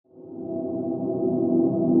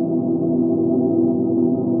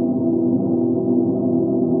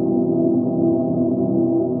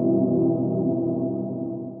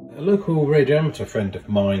local Radio Amateure friend of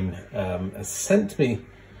mine has sent me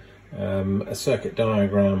a circuit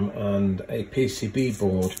diagram and a PCB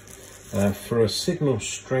board for a signal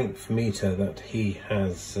strength meter that he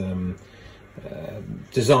has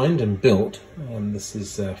designed and built. This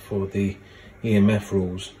is for the EMF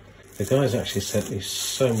rules. The guy's actually sent me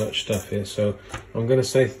so much stuff here, so I'm going to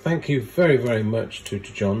say thank you very much to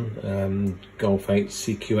John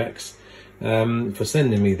G8CQX for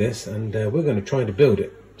sending me this, and we're going to try to build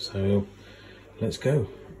it. So let's go.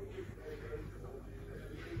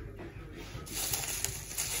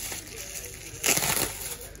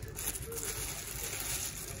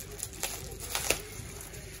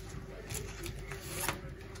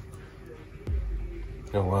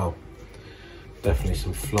 Oh wow, definitely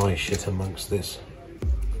some fly shit amongst this.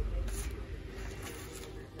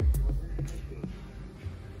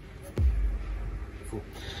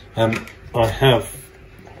 I have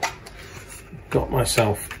got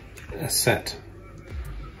myself a set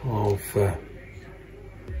of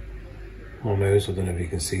monos. I don't know if you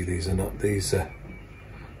can see these or not. These are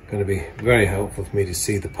going to be very helpful for me to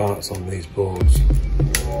see the parts on these boards.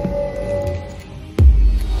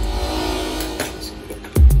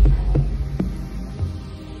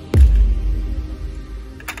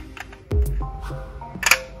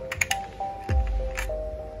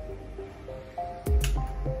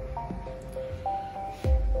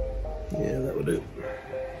 Yeah, that will do.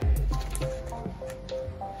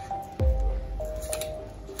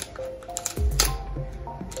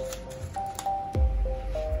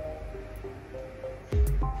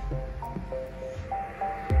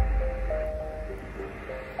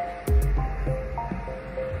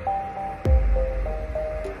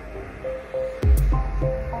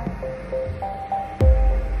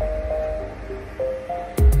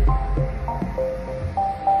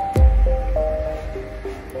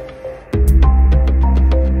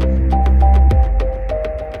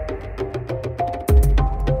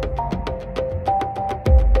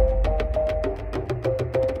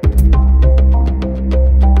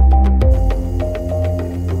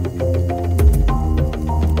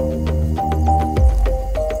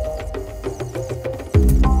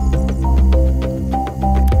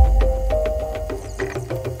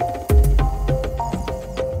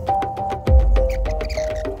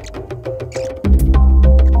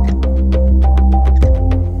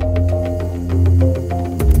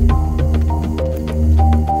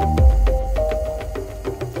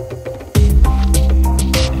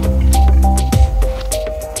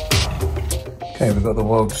 Okay, we've got the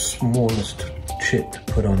world's smallest chip to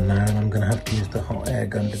put on now, and I'm going to have to use the hot air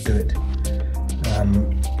gun to do it.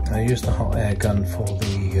 I used the hot air gun for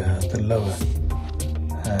the lower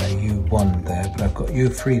U1 there, but I've got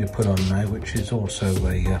U3 to put on now, which is also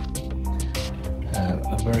a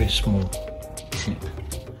very small chip.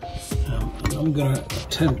 And I'm going to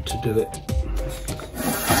attempt to do it.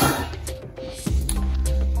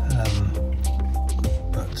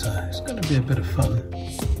 But it's going to be a bit of fun.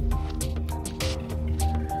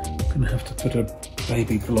 I'm going to have to put a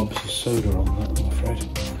baby blobs of soda on that, I'm afraid.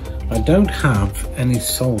 I don't have any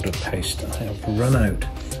solder paste. I have run out,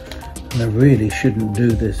 and I really shouldn't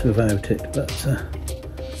do this without it, but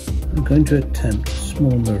I'm going to attempt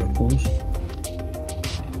small miracles,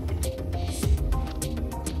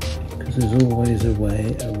 because there's always a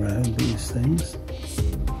way around these things.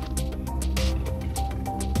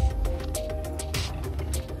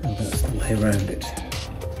 And that's the way around it.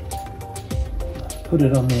 Put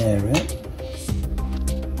it on the area.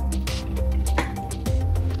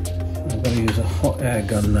 I'm going to use a hot air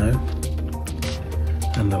gun now,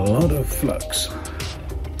 and a lot of flux.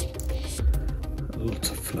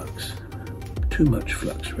 Lots of flux. Too much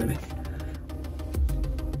flux, really.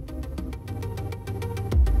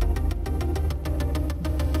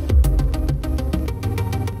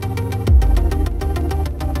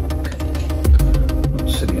 Not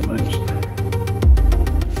silly amounts.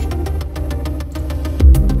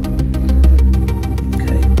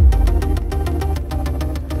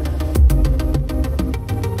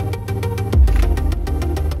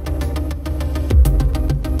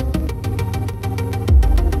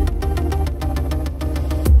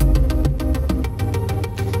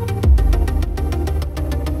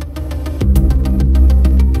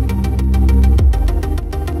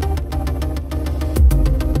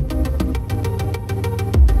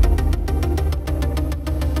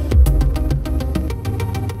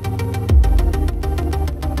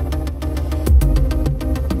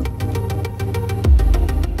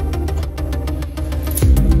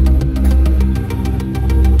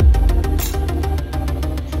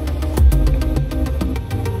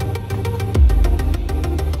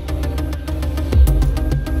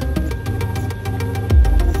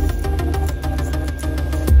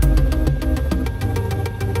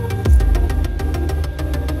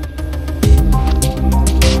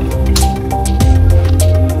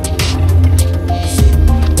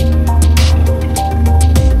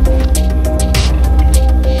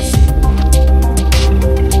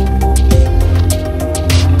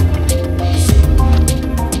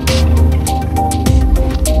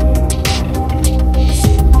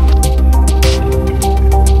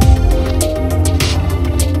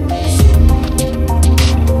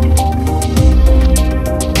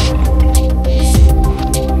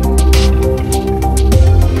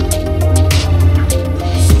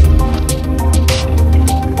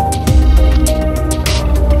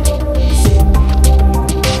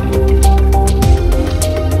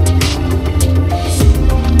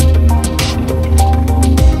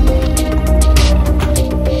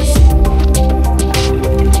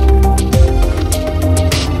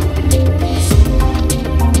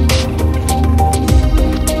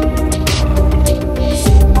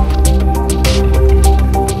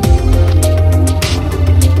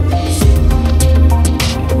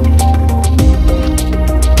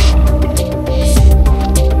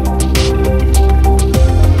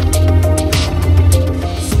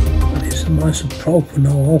 some isopropyl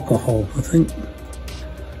alcohol, I think,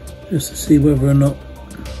 just to see whether or not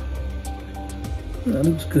that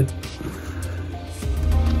looks good.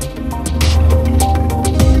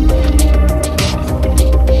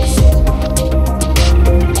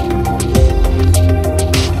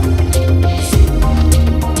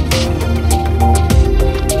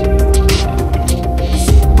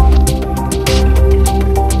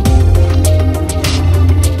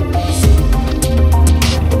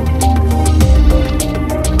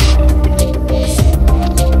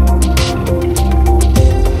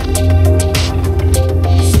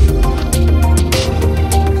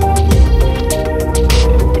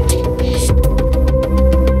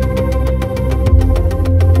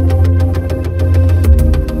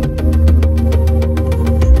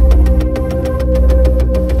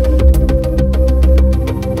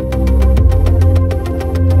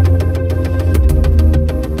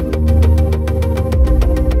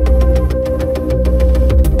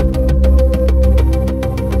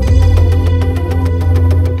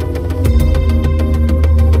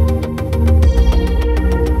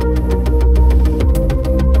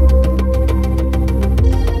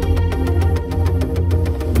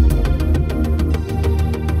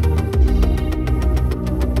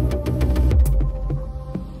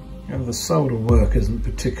 The solder work isn't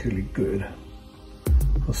particularly good.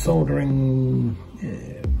 The soldering,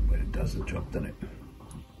 yeah, well, it does the job, doesn't it?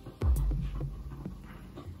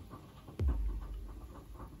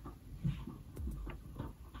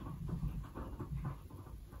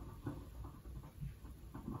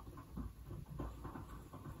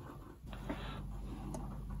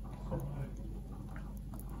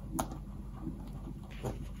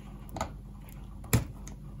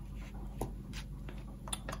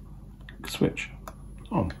 Switch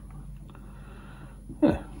on.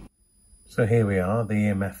 Yeah. So here we are, the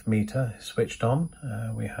EMF meter is switched on.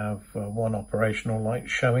 We have one operational light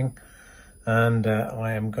showing, and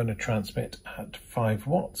I am going to transmit at 5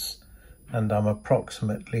 watts, and I'm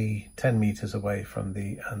approximately 10 meters away from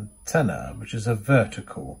the antenna, which is a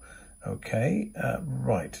vertical. Okay,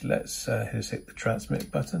 right, let's just hit the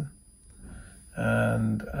transmit button,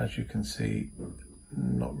 and as you can see,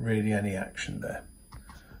 not really any action there.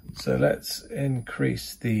 So let's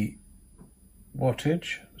increase the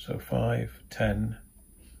wattage, so 5, 10,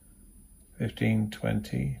 15,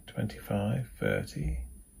 20, 25, 30,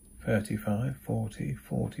 35, 40,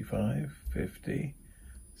 45, 50,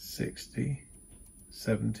 60,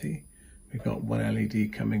 70. We've got one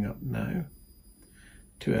LED coming up now,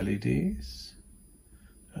 2 LEDs.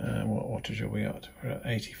 What wattage are we at? We're at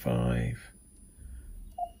 85.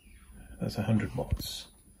 That's 100 watts.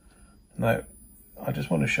 Now, I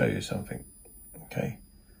just want to show you something. Okay,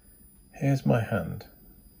 here's my hand.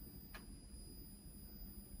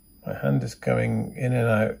 My hand is going in and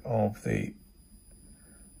out of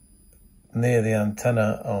near the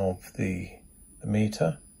antenna of the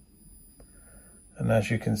meter, and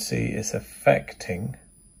as you can see, it's affecting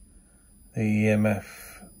the EMF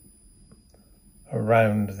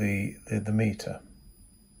around the meter.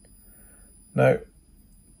 Now,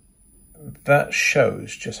 that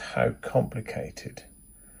shows just how complicated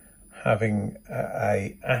having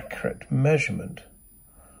a accurate measurement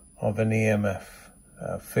of an EMF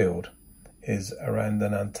field is around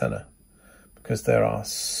an antenna, because there are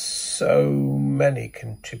so many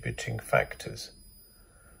contributing factors.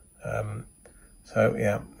 So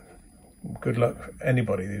yeah, good luck for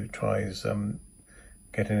anybody who tries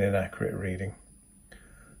getting an accurate reading.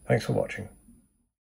 Thanks for watching.